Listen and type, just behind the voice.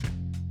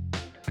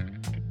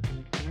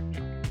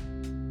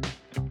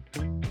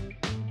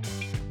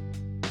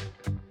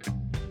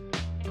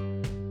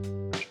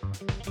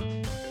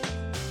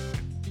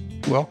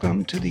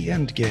Welcome to The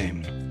End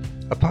Game,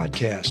 a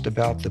podcast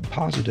about the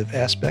positive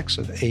aspects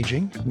of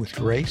aging with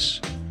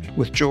grace,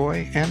 with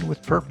joy, and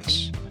with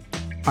purpose.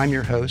 I'm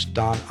your host,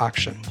 Don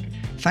Akshin.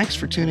 Thanks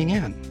for tuning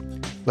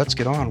in. Let's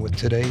get on with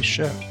today's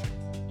show.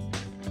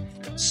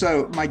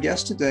 So my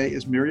guest today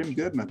is Miriam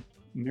Goodman.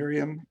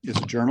 Miriam is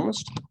a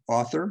journalist,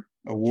 author,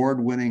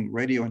 award-winning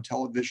radio and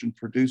television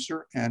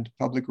producer, and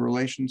public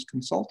relations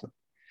consultant.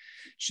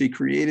 She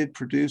created,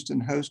 produced,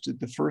 and hosted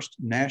the first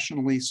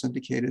nationally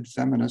syndicated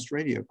feminist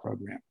radio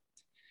program.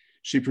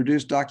 She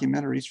produced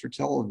documentaries for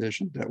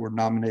television that were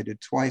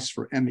nominated twice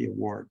for Emmy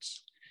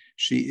Awards.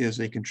 She is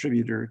a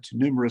contributor to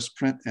numerous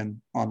print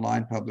and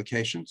online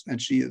publications,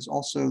 and she is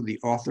also the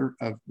author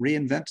of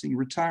Reinventing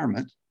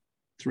Retirement,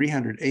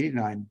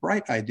 389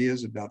 Bright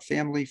Ideas About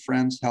Family,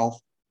 Friends, Health,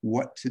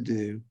 What to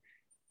Do,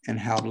 and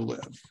How to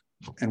Live,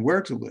 and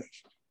Where to Live.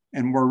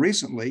 And more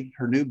recently,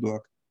 her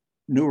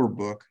newer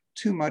book,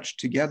 Too Much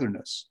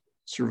Togetherness,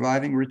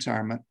 Surviving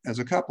Retirement as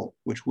a Couple,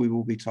 which we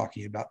will be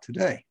talking about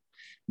today.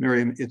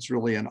 Miriam, it's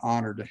really an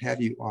honor to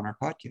have you on our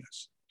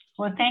podcast.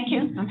 Well, thank you.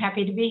 I'm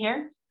happy to be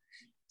here.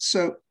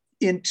 So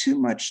in Too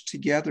Much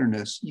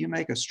Togetherness, you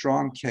make a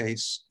strong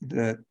case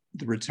that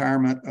the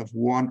retirement of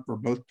one or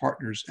both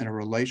partners in a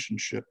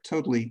relationship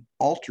totally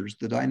alters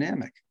the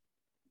dynamic.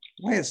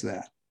 Why is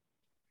that?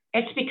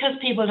 It's because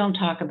people don't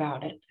talk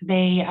about it.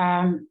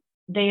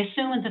 They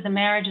assume that the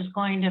marriage is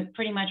going to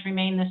pretty much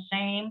remain the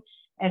same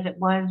as it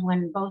was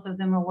when both of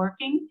them were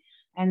working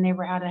and they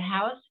were out of the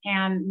house.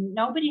 And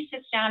nobody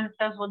sits down and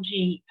says, well,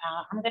 gee,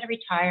 I'm going to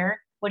retire.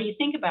 What do you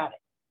think about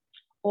it?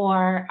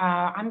 Or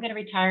I'm going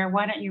to retire.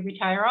 Why don't you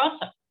retire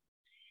also?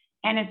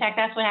 And in fact,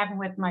 that's what happened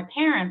with my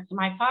parents.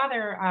 My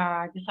father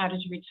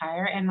decided to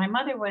retire, and my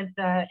mother was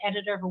the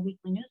editor of a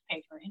weekly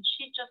newspaper, and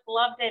she just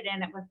loved it.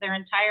 And it was their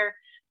entire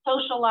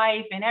social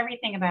life and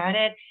everything about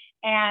it.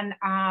 And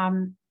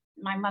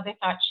my mother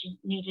thought she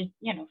needed,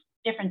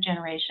 different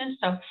generations.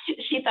 So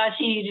she thought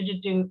she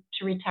needed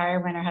to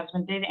retire when her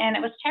husband did. And it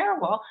was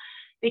terrible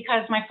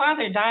because my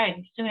father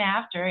died soon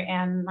after,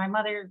 and my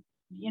mother,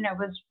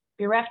 was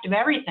bereft of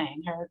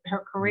everything,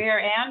 her career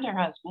and her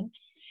husband.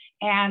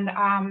 And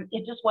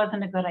it just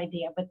wasn't a good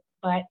idea. But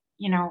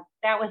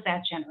that was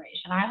that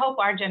generation. I hope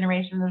our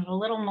generation is a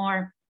little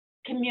more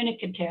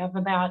communicative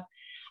about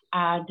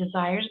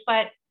desires.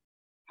 But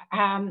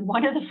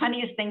one of the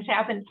funniest things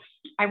happened.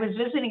 I was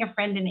visiting a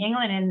friend in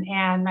England,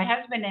 and my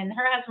husband and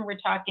her husband were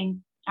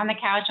talking on the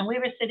couch, and we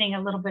were sitting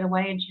a little bit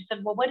away. And she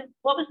said, well,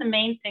 what was the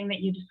main thing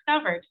that you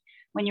discovered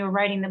when you were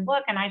writing the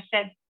book? And I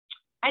said,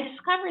 I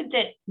discovered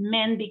that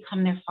men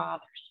become their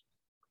fathers.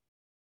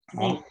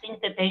 They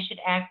think that they should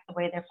act the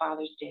way their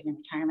fathers did in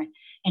retirement.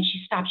 And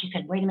she stopped. She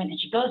said, wait a minute. And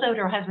she goes over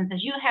to her husband and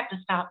says, you have to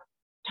stop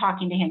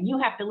talking to him. You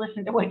have to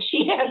listen to what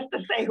she has to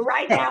say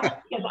right now,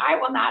 because I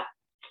will not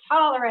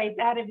tolerate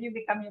that if you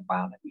become your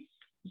father.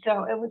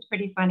 So it was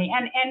pretty funny.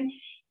 And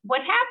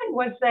what happened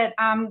was that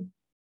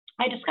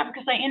I discovered,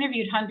 because I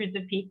interviewed hundreds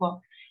of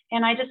people,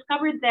 and I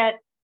discovered that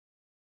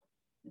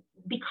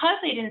because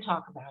they didn't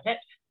talk about it,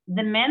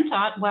 the men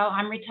thought, well,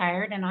 I'm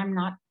retired and I'm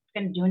not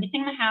going to do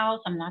anything in the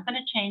house. I'm not going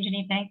to change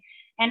anything.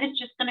 And it's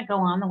just going to go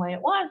on the way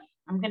it was.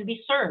 I'm going to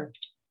be served.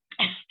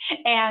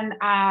 And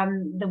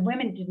the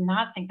women did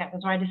not think that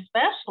was right,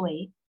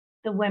 especially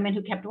the women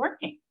who kept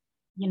working,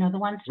 the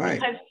ones, right.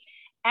 Because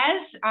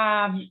as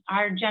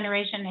our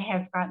generation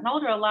has gotten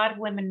older, a lot of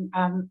women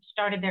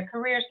started their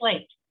careers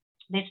late.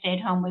 They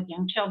stayed home with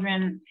young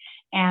children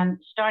and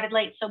started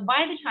late. So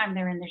by the time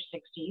they're in their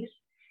 60s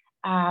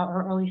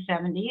or early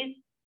 70s,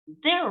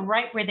 they're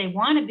right where they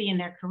want to be in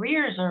their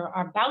careers, or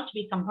are about to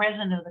become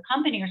president of the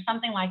company or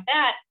something like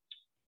that.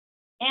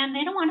 And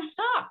they don't want to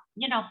stop.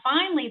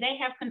 Finally, they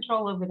have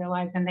control over their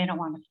lives and they don't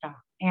want to stop.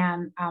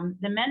 And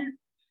the men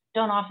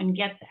don't often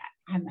get that.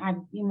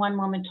 And one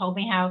woman told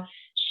me how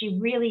she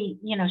really,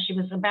 she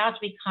was about to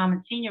become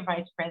a senior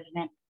vice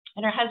president,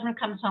 and her husband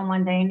comes home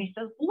one day and he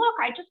says, look,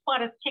 I just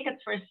bought us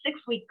tickets for a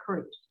 6-week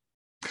cruise.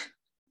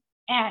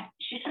 And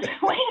she says,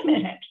 wait a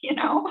minute,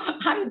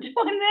 I'm doing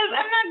this.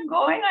 I'm not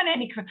going on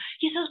any cruise.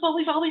 He says, well,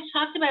 we've always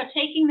talked about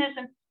taking this.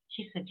 And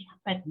she said, yeah,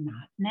 but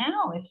not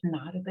now. It's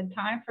not a good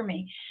time for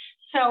me.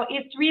 So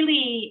it's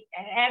really,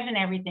 as in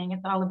everything,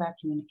 it's all about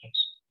communication.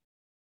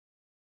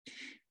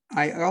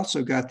 I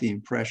also got the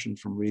impression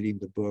from reading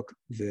the book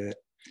that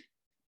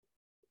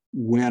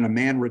when a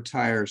man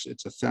retires,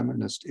 it's a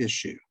feminist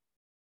issue.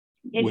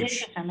 It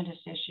is a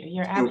feminist issue.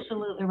 You're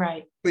absolutely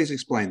right. Please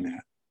explain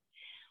that.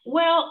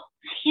 Well,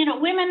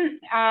 women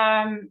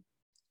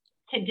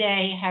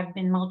today have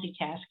been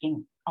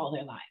multitasking all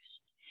their lives.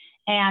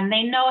 And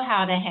they know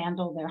how to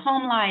handle their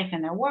home life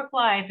and their work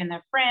life and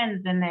their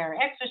friends and their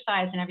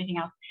exercise and everything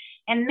else.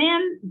 And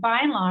men, by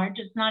and large,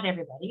 it's not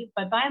everybody,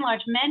 but by and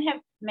large, men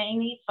have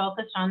mainly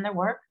focused on their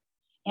work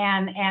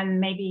and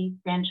maybe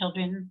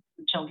grandchildren,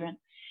 children.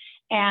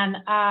 And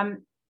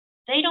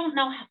they don't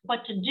know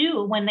what to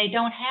do when they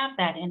don't have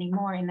that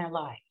anymore in their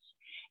lives.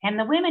 And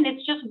the women,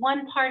 it's just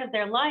one part of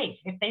their life.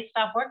 If they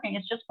stop working,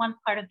 it's just one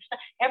part of the stuff.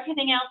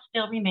 Everything else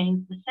still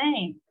remains the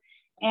same.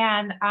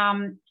 And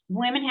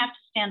women have to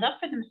stand up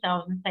for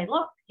themselves and say,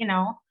 look,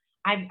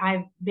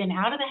 I've been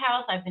out of the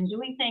house. I've been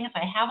doing things.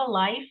 I have a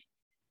life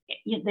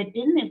that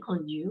didn't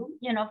include you.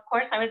 Of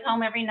course, I was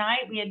home every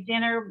night. We had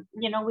dinner.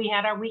 We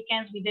had our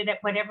weekends. We did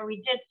whatever we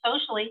did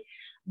socially,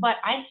 but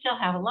I still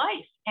have a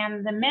life.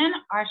 And the men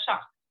are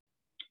shocked.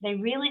 They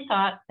really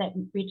thought that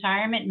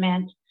retirement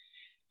meant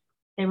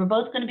they were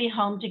both going to be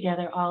home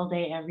together all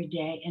day, every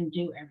day, and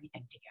do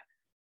everything together.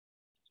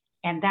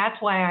 And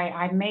that's why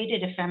I made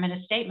it a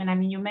feminist statement. I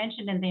mean, you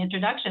mentioned in the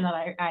introduction that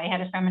I had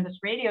a feminist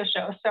radio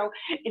show, so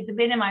it's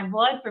been in my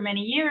blood for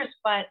many years,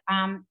 but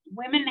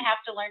women have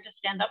to learn to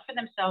stand up for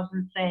themselves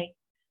and say,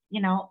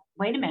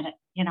 wait a minute,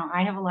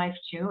 I have a life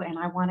too, and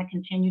I want to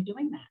continue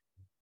doing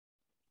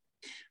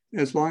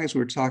that. As long as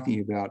we're talking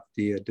about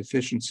the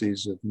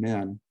deficiencies of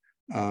men,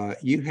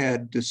 you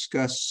had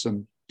discussed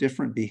some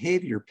different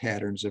behavior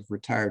patterns of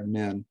retired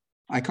men.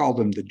 I call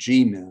them the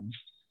G-men.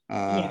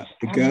 Yes,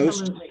 the absolutely.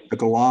 ghost, the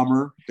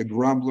glommer, the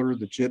grumbler,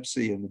 the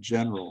gypsy, and the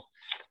general.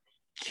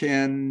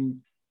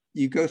 Can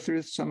you go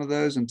through some of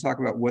those and talk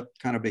about what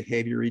kind of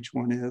behavior each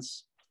one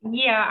is?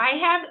 Yeah,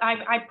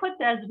 I put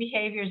those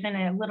behaviors in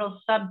a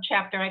little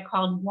sub-chapter I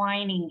called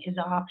whining is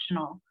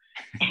optional.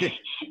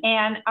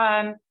 And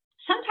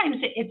sometimes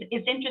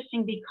it's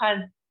interesting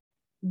because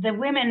the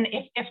women,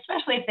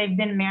 especially if they've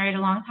been married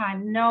a long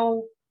time,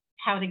 know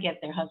how to get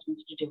their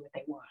husbands to do what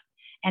they want.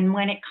 And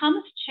when it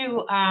comes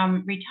to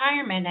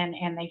retirement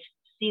and they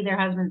see their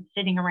husbands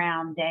sitting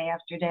around day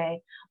after day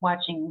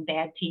watching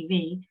bad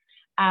TV,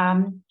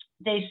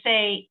 they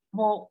say,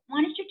 well,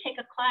 why don't you take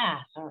a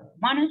class? Or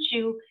why don't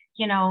you,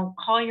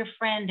 call your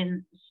friend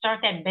and start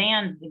that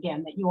band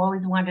again that you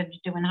always wanted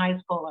to do in high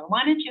school? Or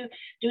why don't you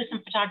do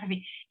some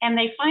photography? And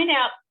they find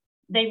out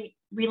they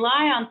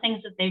rely on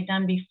things that they've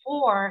done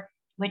before,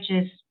 which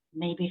is,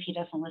 maybe if he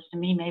doesn't listen to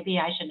me, maybe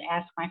I should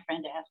ask my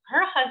friend to ask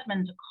her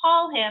husband to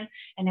call him.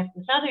 And if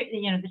this other,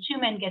 the two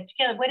men get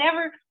together,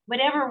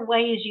 whatever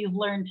ways you've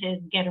learned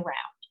to get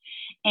around.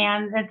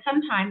 And then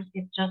sometimes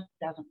it just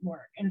doesn't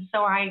work. And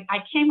so I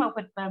came up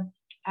with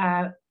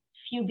a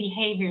few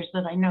behaviors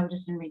that I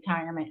noticed in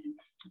retirement.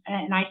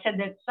 And I said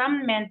that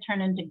some men turn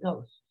into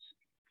ghosts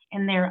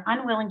and they're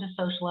unwilling to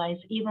socialize,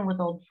 even with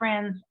old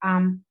friends.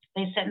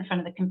 They sit in front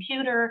of the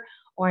computer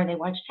or they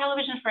watch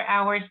television for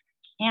hours.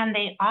 And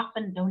they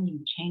often don't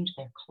even change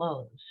their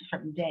clothes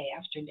from day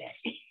after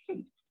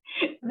day.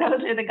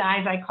 Those are the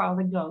guys I call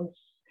the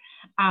ghosts.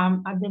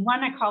 The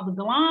one I call the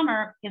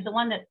glommer is the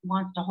one that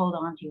wants to hold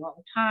on to you all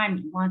the time.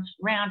 He wants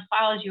around,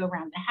 follows you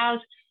around the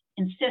house,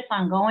 insists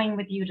on going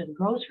with you to the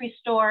grocery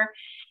store.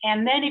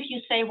 And then if you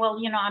say, well,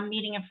 I'm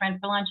meeting a friend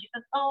for lunch, he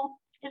says, oh,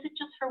 is it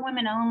just for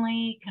women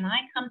only? Can I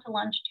come to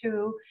lunch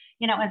too?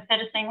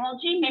 Instead of saying, well,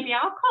 gee, maybe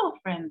I'll call a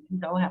friend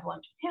and go have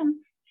lunch with him.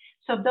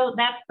 So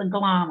that's the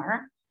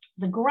glommer.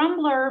 The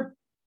grumbler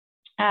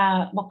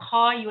will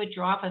call you at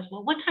your office.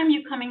 Well, what time are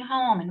you coming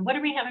home? And what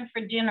are we having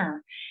for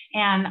dinner?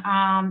 And,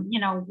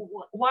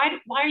 why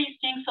are you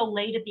staying so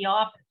late at the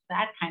office?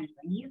 That kind of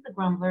thing. He's the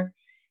grumbler.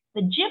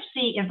 The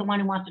gypsy is the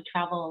one who wants to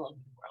travel all over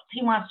the world.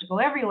 He wants to go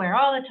everywhere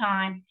all the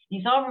time.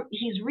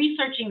 He's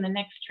researching the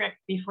next trip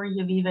before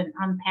you've even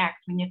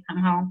unpacked when you come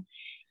home.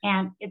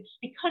 And it's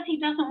because he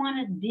doesn't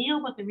want to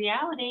deal with the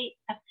reality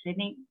of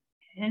sitting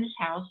in his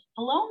house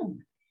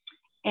alone.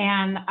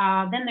 And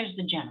then there's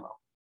the general.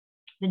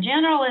 The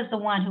general is the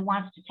one who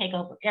wants to take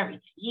over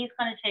everything. He's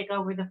going to take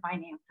over the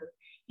finances.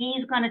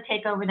 He's going to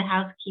take over the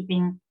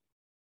housekeeping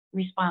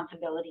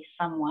responsibilities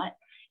somewhat.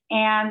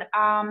 And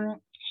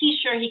he's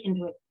sure he can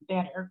do it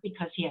better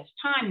because he has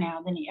time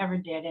now than he ever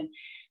did. And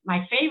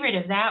my favorite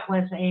of that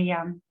was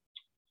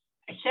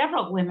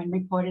several women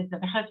reported that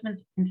their husbands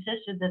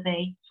insisted that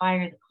they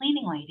fire the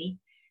cleaning lady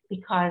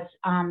because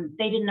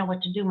they didn't know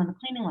what to do when the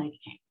cleaning lady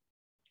came.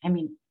 I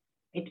mean,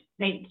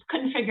 they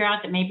couldn't figure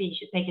out that maybe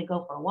they could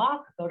go for a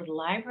walk, go to the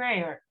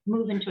library, or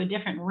move into a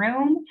different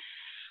room.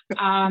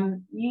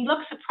 You look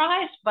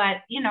surprised, but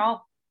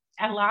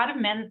a lot of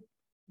men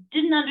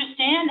didn't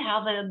understand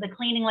how the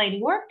cleaning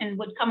lady worked and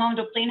would come home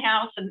to a clean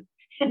house and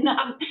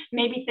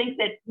maybe think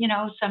that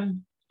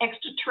some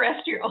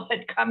extraterrestrial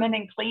had come in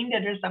and cleaned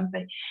it or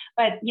something.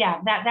 But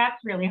yeah,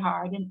 that's really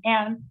hard.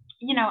 And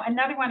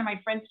another one of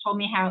my friends told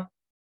me how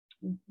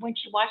when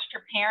she watched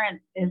her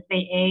parents as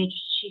they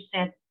aged, she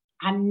said,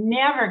 I'm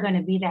never going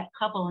to be that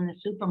couple in the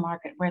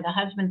supermarket where the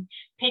husband's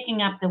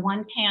picking up the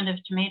one can of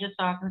tomato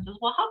sauce and says,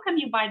 well, how come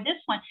you buy this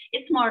one?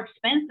 It's more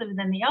expensive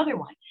than the other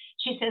one.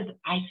 She says,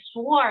 I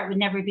swore it would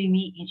never be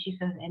me. And she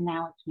says, and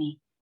now it's me.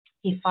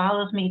 He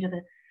follows me to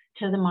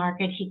the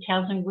market. He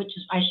tells me which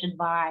I should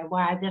buy,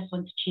 why this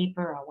one's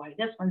cheaper or why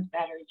this one's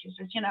better. And she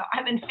says,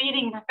 I've been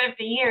feeding for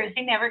 50 years.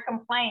 He never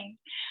complained.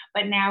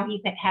 But now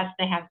he has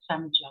to have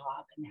some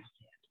job, and that's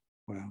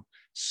it. Wow.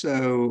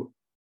 So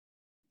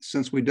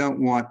since we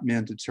don't want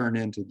men to turn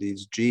into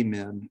these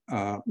G-men,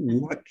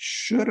 what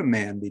should a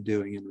man be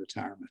doing in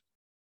retirement?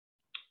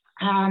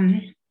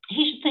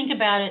 He should think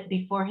about it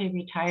before he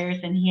retires,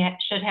 and he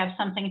should have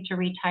something to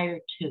retire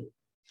to.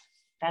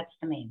 That's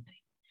the main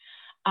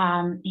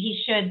thing.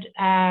 He should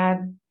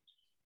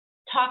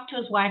talk to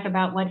his wife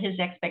about what his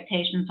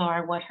expectations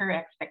are, what her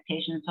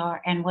expectations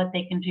are, and what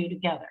they can do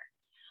together.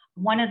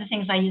 One of the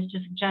things I used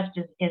to suggest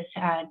is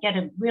get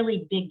a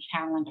really big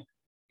calendar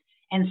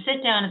and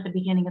sit down at the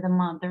beginning of the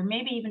month, or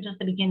maybe even just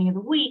the beginning of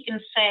the week, and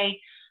say,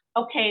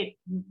 okay,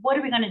 what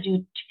are we going to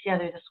do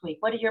together this week?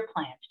 What are your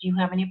plans? Do you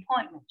have any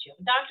appointments? Do you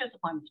have a doctor's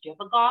appointment? Do you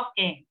have a golf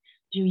game?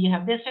 Do you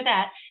have this or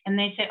that? And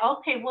they say,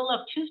 okay, well,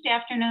 look, Tuesday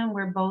afternoon,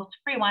 we're both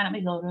free. Why don't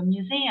we go to a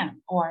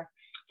museum? Or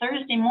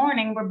Thursday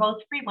morning, we're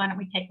both free. Why don't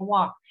we take a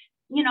walk?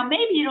 You know,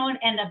 maybe you don't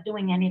end up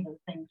doing any of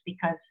those things,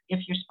 because if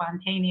you're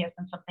spontaneous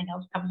and something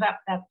else comes up,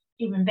 that's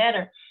even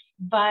better.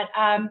 But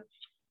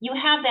you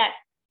have that,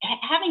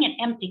 having an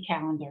empty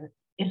calendar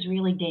is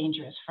really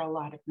dangerous for a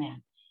lot of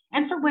men.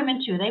 And for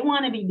women too. They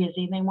want to be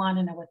busy. They want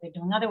to know what they're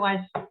doing. Otherwise,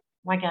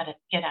 why gotta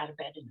get out of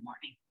bed in the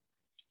morning?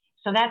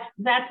 So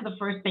that's the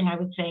first thing I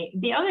would say.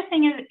 The other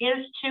thing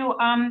is to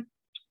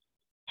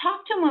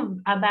talk to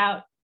them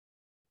about,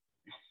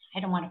 I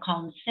don't want to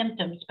call them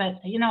symptoms,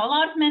 but you know, a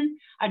lot of men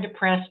are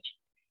depressed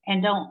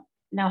and don't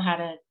know how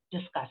to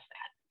discuss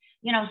that.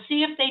 You know,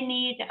 see if they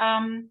need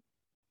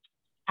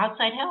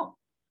outside help.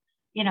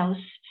 You know,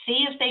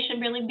 see if they should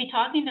really be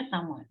talking to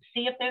someone.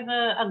 See if there's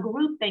a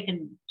group they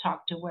can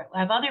talk to where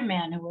have other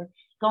men who are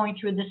going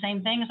through the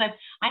same things.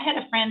 I had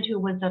a friend who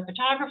was a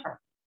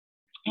photographer,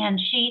 and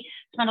she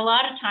spent a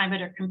lot of time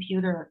at her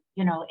computer,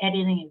 you know,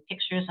 editing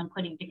pictures and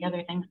putting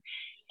together things.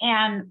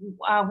 And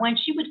when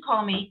she would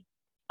call me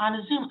on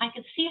a Zoom, I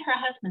could see her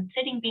husband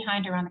sitting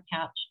behind her on the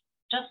couch,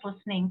 just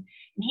listening.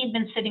 And he'd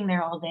been sitting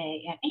there all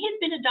day. And he had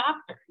been a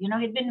doctor, you know,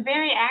 he'd been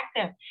very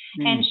active.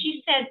 And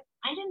she said,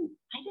 I didn't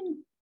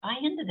buy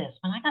into this.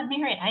 When I got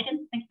married, I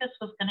didn't think this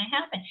was going to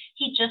happen.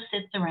 He just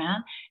sits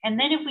around. And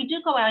then if we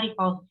do go out, he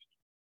falls asleep.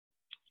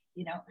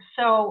 You know,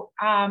 so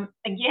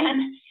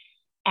again,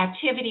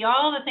 activity,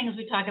 all the things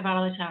we talk about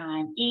all the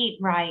time, eat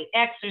right,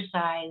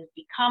 exercise,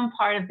 become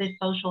part of this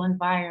social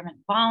environment,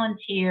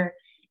 volunteer,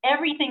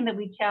 everything that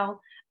we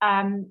tell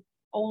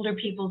older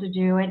people to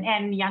do,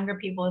 and younger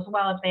people as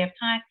well if they have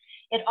time,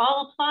 it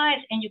all applies,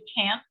 and you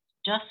can't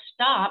just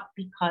stop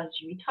because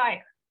you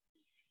retire.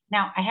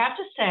 Now, I have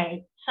to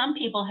say, some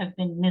people have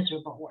been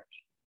miserable working.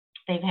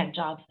 They've had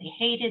jobs they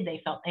hated.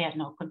 They felt they had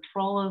no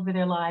control over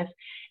their lives.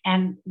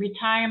 And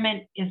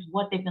retirement is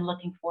what they've been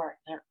looking for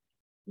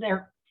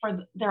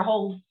for their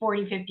whole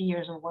 40, 50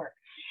 years of work.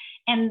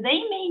 And they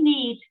may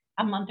need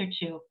a month or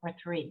 2 or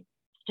 3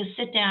 to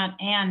sit down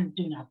and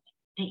do nothing,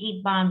 to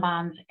eat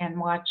bonbons and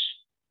watch,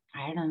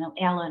 I don't know,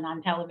 Ellen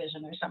on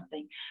television or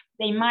something.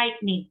 They might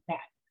need that.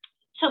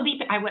 So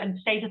I would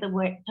say to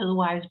the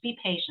wives, be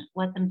patient,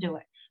 let them do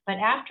it. But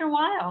after a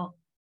while,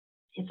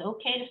 it's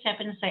okay to step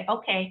in and say,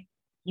 okay,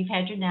 you've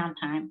had your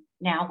downtime.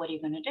 Now, what are you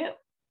going to do?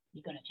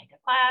 You're going to take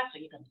a class, or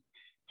you're going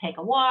to take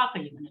a walk,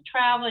 or you're going to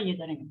travel, you're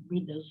going to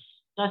read those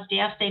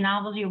Dostoevsky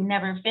novels you've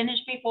never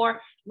finished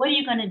before. What are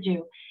you going to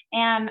do?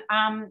 And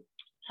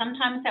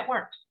sometimes that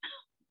works.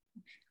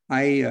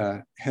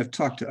 I have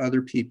talked to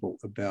other people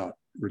about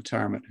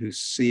retirement who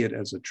see it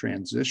as a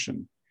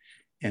transition,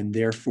 and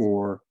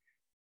therefore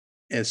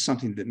as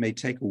something that may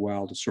take a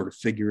while to sort of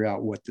figure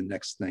out what the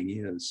next thing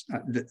is.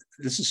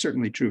 This is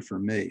certainly true for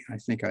me. I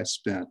think I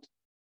spent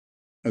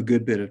a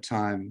good bit of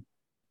time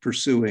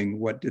pursuing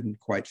what didn't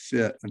quite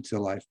fit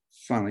until I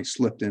finally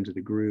slipped into the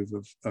groove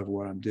of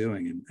what I'm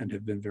doing, and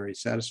have been very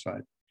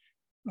satisfied.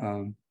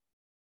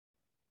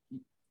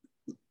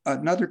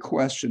 Another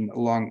question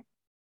along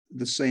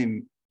the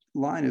same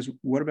line is,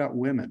 what about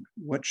women?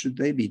 What should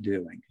they be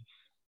doing?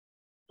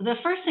 The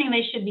first thing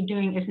they should be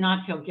doing is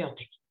not feel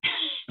guilty.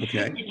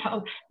 Okay. You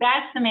know,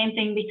 that's the main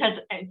thing, because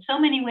so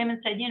many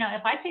women said, you know,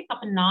 if I pick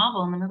up a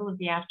novel in the middle of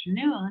the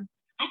afternoon,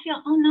 I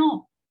feel, oh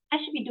no, I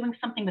should be doing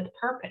something with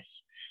purpose,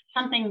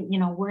 something, you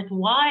know,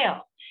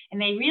 worthwhile. And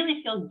they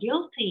really feel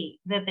guilty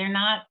that they're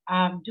not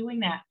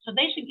doing that. So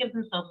they should give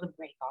themselves a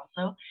break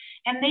also.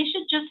 And they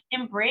should just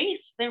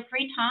embrace their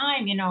free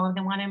time. You know, if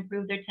they want to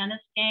improve their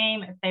tennis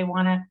game, if they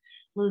want to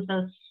lose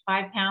those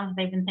 5 pounds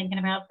they've been thinking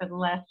about for the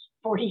last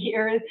 40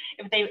 years,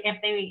 if they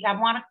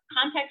want to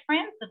contact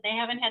friends that they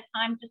haven't had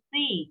time to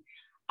see,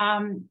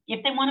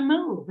 if they want to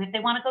move, if they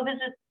want to go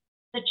visit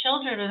the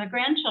children or the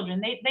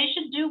grandchildren, they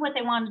should do what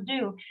they want to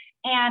do.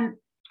 And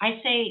I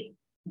say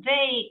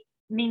they,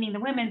 meaning the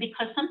women,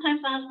 because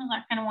sometimes the husbands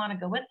aren't going to want to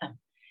go with them.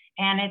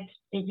 And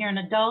you're an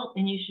adult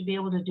and you should be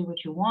able to do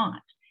what you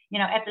want. You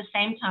know, at the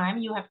same time,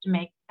 you have to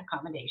make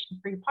accommodations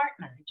for your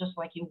partner, just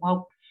like you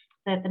hope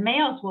that the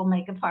males will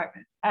make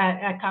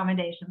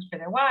accommodations for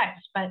their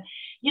wives. But,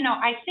 you know,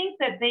 I think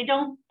that they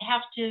don't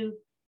have to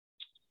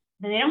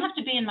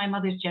be in my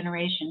mother's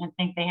generation and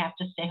think they have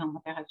to stay home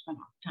with their husband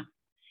all the time.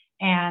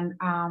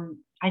 And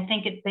I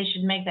think they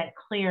should make that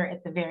clear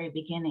at the very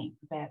beginning,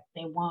 that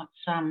they want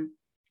some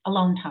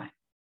alone time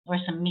or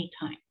some me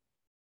time.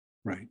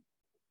 Right.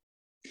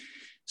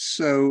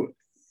 So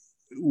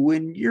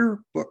when your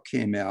book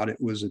came out,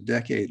 it was a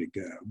decade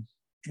ago.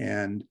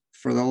 And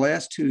for the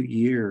last 2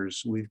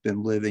 years, we've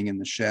been living in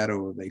the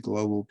shadow of a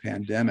global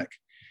pandemic,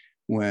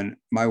 when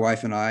my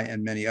wife and I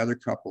and many other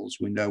couples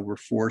we know were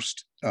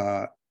forced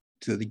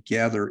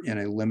together in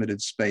a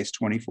limited space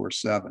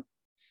 24/7.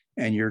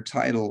 And your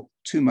title,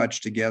 Too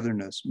Much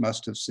Togetherness,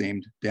 must have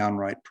seemed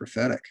downright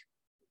prophetic.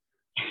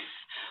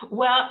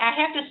 Well, I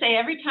have to say,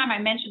 every time I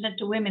mentioned it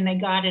to women, they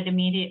got it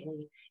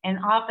immediately. And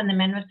often the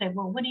men would say,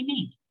 well, what do you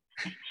mean?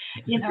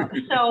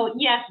 So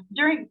yes,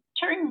 during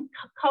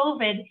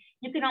COVID,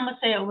 you could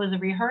almost say it was a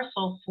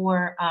rehearsal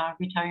for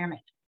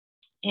retirement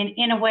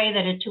in a way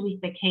that a 2-week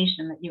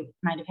vacation that you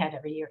might have had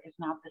every year is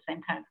not the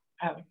same kind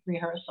of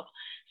rehearsal.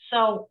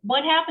 So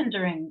what happened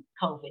during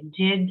COVID?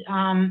 Did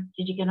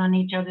you get on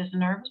each other's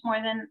nerves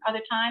more than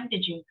other times?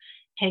 Did you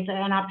take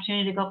an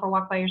opportunity to go for a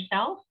walk by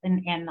yourself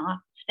and not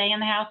stay in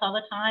the house all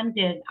the time?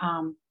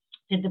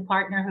 Did the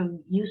partner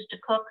who used to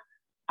cook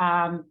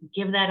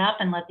give that up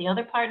and let the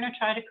other partner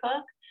try to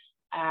cook?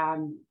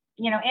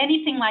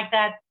 Anything like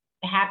that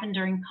happened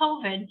during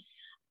COVID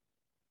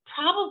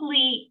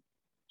probably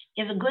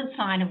is a good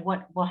sign of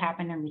what will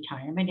happen in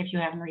retirement if you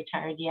haven't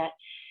retired yet.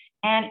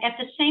 And at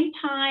the same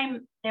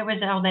time, there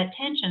was all that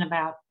tension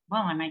about,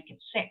 well, I might get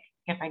sick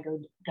if I go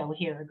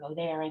here or go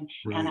there, and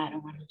I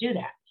don't want to do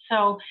that.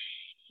 So,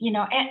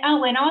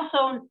 and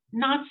also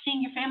not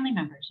seeing your family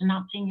members and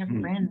not seeing your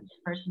friends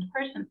person to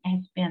person has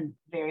been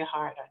very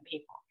hard on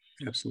people.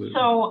 Absolutely.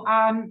 So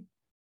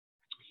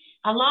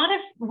a lot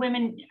of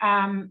women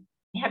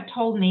have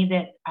told me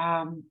that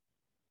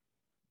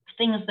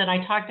things that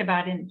I talked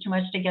about in Too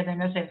Much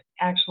Togetherness have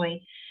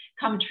actually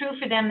come true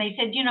for them. They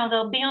said,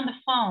 they'll be on the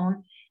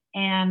phone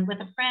and with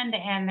a friend,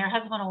 and their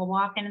husband will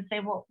walk in and say,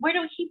 well, where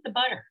do we keep the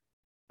butter?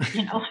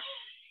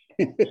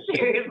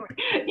 Seriously,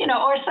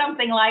 or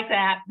something like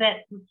that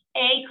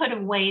A, could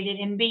have waited,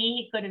 and B,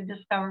 he could have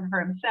discovered for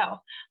himself,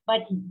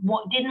 but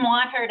didn't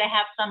want her to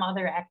have some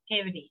other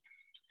activity.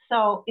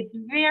 So it's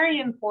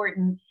very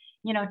important,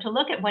 to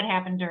look at what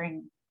happened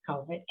during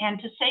COVID and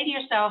to say to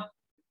yourself,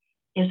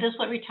 is this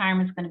what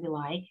retirement is going to be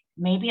like?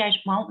 Maybe I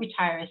won't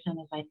retire as soon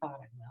as I thought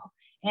I will.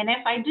 And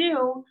if I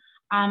do,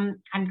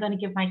 I'm going to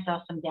give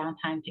myself some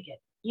downtime to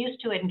get used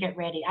to it and get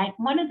ready.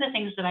 One of the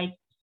things that I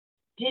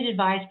did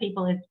advise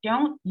people is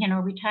don't,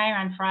 retire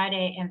on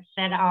Friday and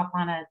set off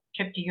on a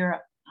trip to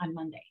Europe on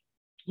Monday.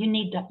 You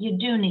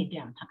do need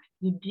downtime.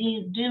 You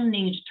do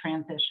need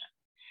transition.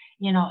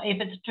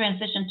 If it's a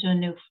transition to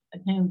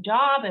a new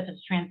job, if it's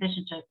a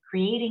transition to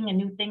creating a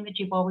new thing that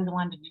you've always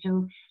wanted to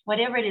do,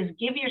 whatever it is,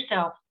 give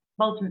yourself,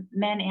 both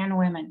men and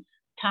women,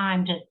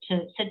 time to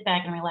sit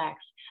back and relax.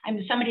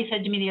 Somebody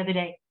said to me the other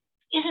day,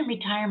 isn't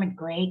retirement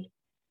great?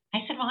 I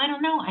said, well, I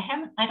don't know.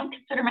 I don't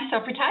consider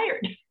myself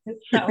retired.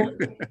 So,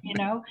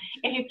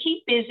 if you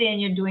keep busy and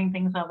you're doing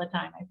things all the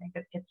time, I think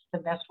it's the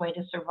best way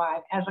to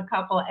survive as a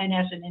couple and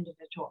as an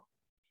individual.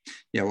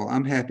 Yeah, well,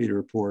 I'm happy to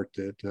report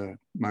that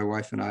my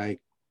wife and I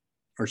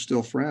are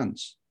still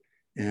friends.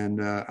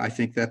 And I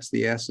think that's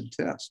the acid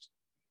test.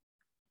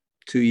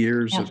 2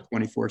 years of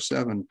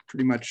 24/7,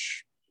 pretty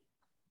much,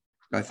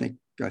 I think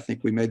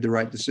we made the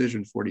right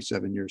decision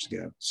 47 years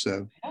ago.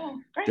 So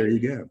there you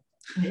go.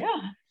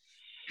 Yeah.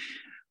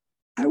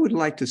 I would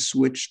like to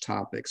switch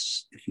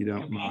topics, if you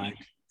don't mind.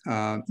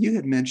 You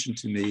had mentioned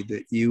to me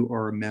that you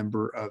are a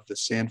member of the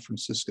San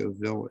Francisco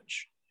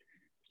Village.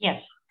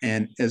 Yes.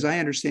 And as I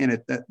understand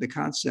it, that the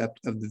concept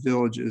of the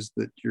village is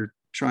that you're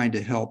trying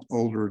to help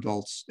older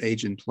adults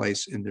age in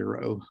place in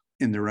their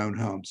own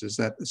homes. Is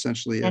that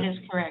essentially it? That is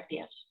correct,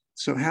 yes.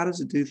 So how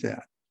does it do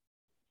that?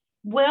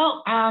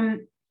 Well,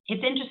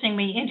 it's interesting.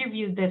 We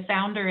interviewed the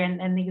founder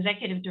and the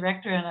executive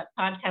director on a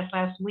podcast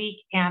last week,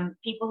 and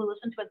people who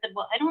listened to it said,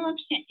 well, I don't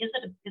understand. Is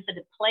it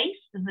a place?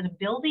 Is it a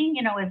building?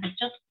 Is it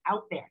just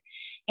out there?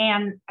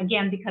 And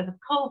again, because of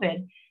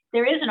COVID,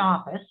 there is an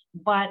office,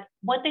 but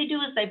what they do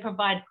is they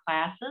provide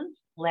classes,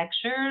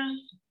 lectures,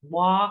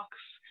 walks,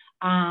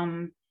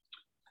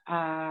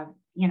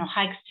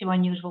 hikes to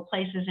unusual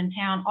places in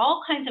town,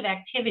 all kinds of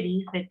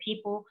activities that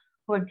people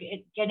who are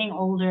getting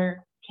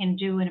older can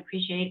do and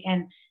appreciate,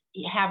 and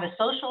have a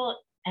social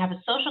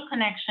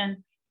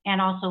connection,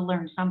 and also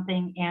learn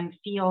something and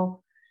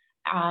feel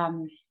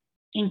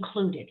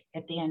included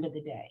at the end of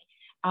the day.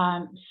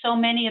 So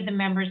many of the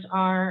members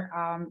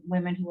are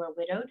women who are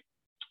widowed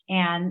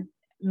and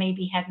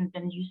maybe hadn't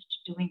been used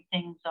to doing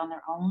things on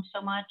their own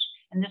so much.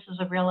 And this is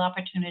a real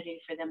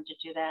opportunity for them to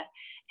do that.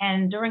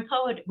 And during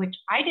COVID, which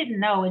I didn't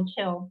know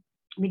until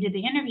we did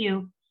the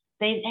interview,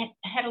 they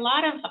had a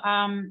lot of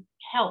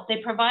help. They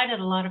provided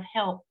a lot of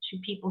help to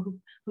people who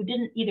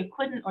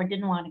couldn't or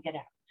didn't want to get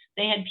out.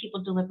 They had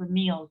people deliver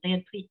meals. They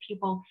had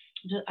people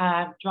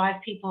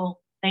drive people.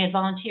 They had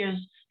volunteers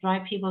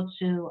drive people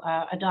to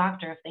a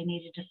doctor if they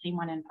needed to see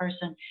one in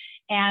person.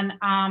 And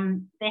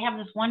they have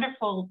this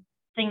wonderful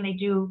thing they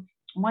do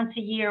once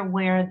a year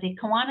where the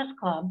Kiwanis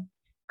Club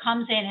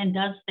comes in and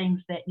does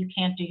things that you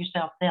can't do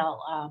yourself.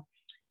 They'll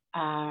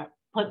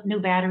put new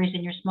batteries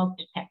in your smoke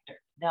detector.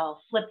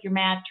 They'll flip your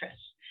mattress.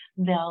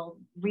 They'll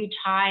reach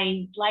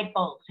high light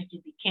bulbs if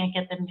you can't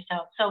get them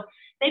yourself. So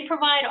they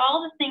provide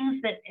all the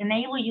things that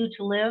enable you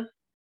to live,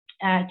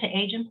 to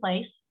age in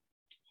place,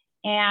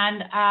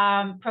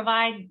 and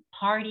provide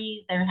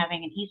parties. They're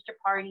having an Easter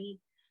party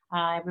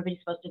Everybody's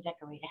supposed to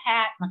decorate a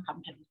hat and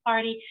come to the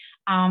party.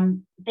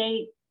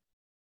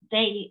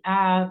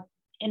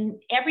 In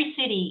every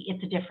city,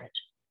 it's different.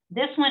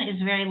 This one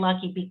is very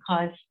lucky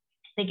because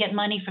they get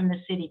money from the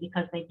city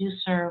because they do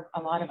serve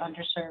a lot of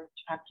underserved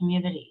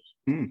communities.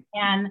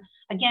 And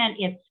again,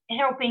 it's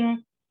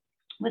helping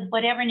with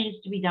whatever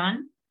needs to be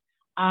done,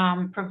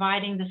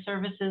 providing the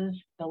services,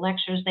 the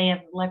lectures. They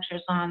have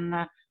lectures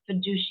on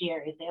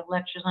fiduciaries. They have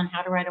lectures on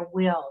how to write a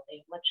will. They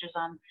have lectures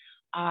on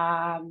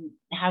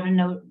how to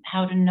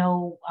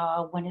know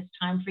when it's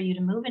time for you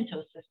to move into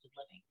assisted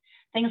living.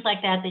 Things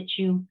like that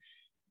you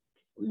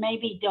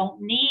maybe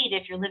don't need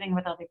if you're living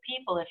with other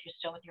people, if you're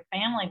still with your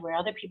family, where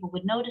other people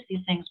would notice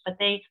these things, but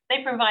they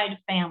provide a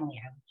family,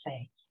 I would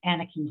say,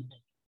 and a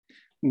community.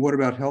 What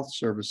about health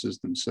services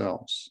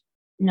themselves?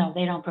 No,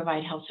 they don't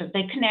provide health services.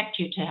 They connect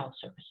you to health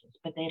services,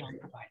 but they don't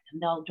provide them.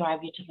 They'll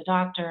drive you to the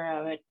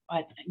doctor.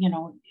 At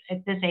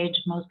this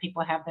age, most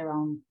people have their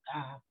own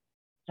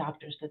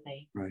doctors that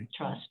they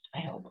trust, I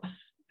hope.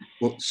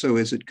 Well, so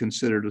is it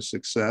considered a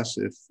success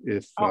if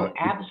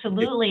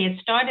absolutely. It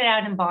started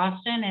out in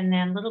Boston, and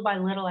then little by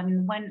little,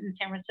 the one in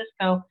San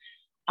Francisco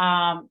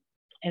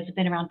has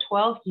been around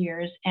 12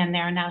 years, and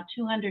there are now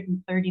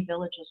 230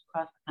 villages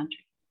across the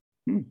country.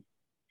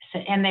 So,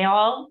 and they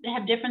all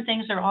have different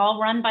things. They're all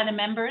run by the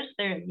members.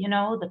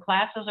 The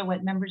classes are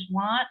what members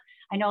want.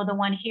 I know the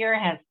one here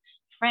has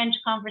French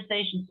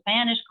conversation,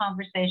 Spanish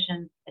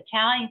conversation,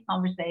 Italian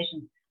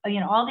conversation.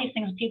 All these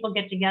things, people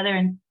get together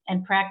and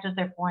practice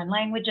their foreign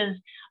languages.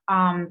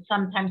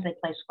 Sometimes they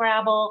play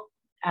Scrabble.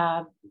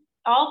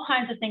 All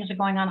kinds of things are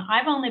going on.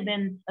 I've only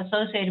been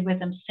associated with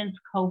them since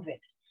COVID,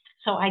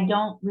 so I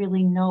don't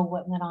really know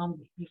what went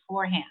on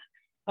beforehand.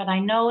 But I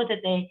know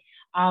that they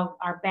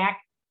are back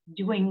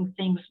doing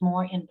things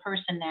more in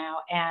person now,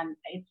 and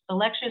it's the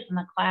lectures and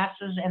the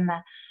classes and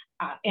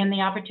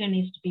the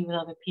opportunities to be with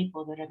other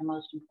people that are the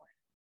most important.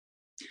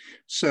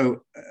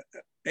 So,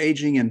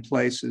 aging in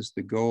place is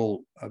the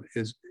goal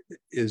is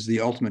the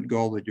ultimate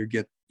goal, that you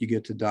get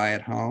to die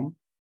at home,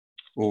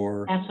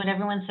 or that's what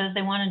everyone says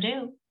they want to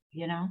do.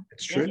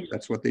 It's true.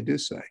 That's what they do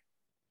say.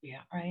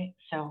 Yeah, right.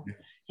 So,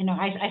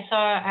 I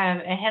saw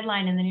a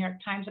headline in the New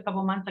York Times a couple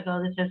of months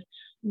ago that says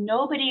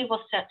nobody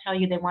will tell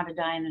you they want to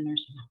die in a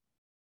nursing home.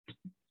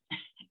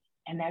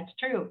 And that's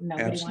true.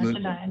 Nobody wants to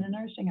die in a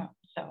nursing home.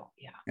 So,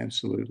 yeah.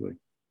 Absolutely.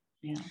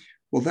 Yeah.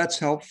 Well, that's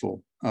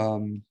helpful.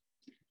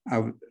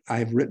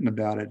 I've written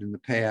about it in the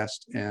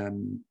past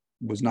and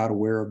was not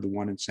aware of the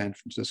one in San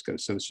Francisco.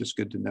 So it's just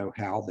good to know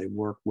how they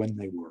work, when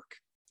they work.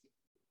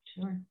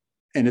 Sure.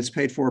 And it's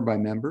paid for by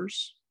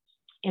members?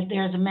 If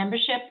there's a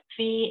membership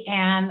fee,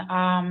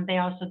 and they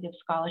also give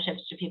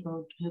scholarships to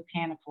people who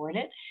can't afford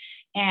it.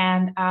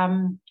 And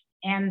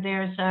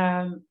there's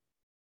a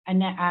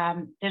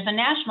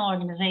national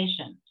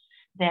organization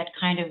that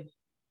kind of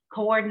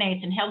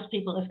coordinates and helps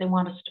people if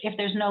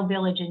there's no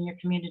village in your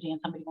community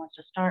and somebody wants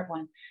to start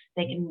one,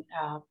 they can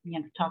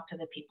talk to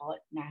the people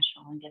at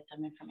national and get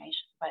some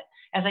information. But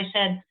as I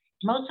said,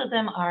 most of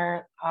them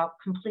are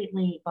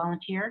completely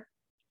volunteer.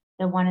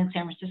 The one in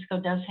San Francisco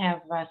does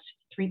have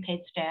 3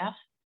 paid staff,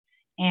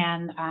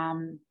 and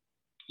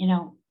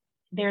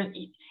there's,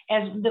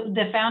 as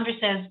the founder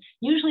says,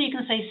 usually you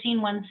can say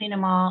seen one, seen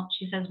them all.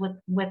 She says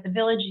with the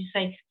village, you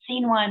say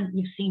seen one,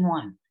 you've seen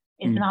one.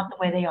 It's not the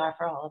way they are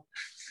for all of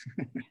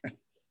them.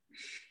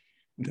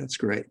 That's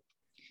great.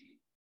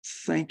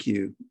 Thank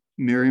you,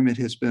 Miriam. It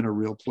has been a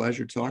real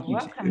pleasure talking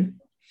to you.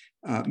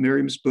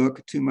 Miriam's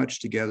book, Too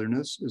Much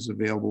Togetherness, is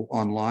available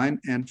online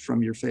and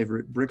from your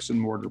favorite bricks and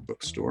mortar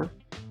bookstore.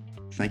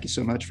 Thank you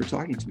so much for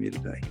talking to me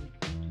today.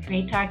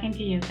 Great talking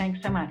to you.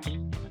 Thanks so much.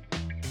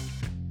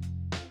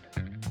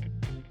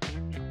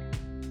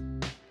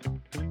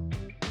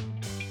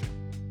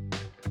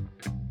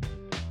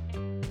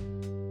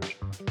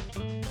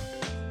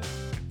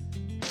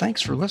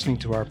 Thanks for listening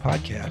to our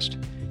podcast.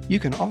 You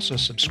can also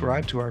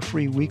subscribe to our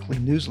free weekly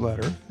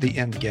newsletter, The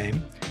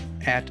Endgame,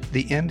 at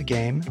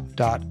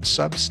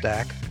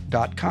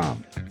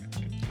theendgame.substack.com.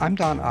 I'm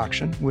Don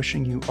Aktion,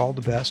 wishing you all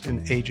the best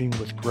in aging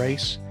with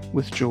grace,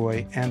 with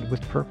joy, and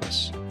with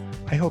purpose.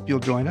 I hope you'll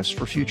join us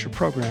for future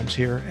programs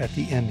here at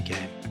The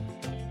Endgame.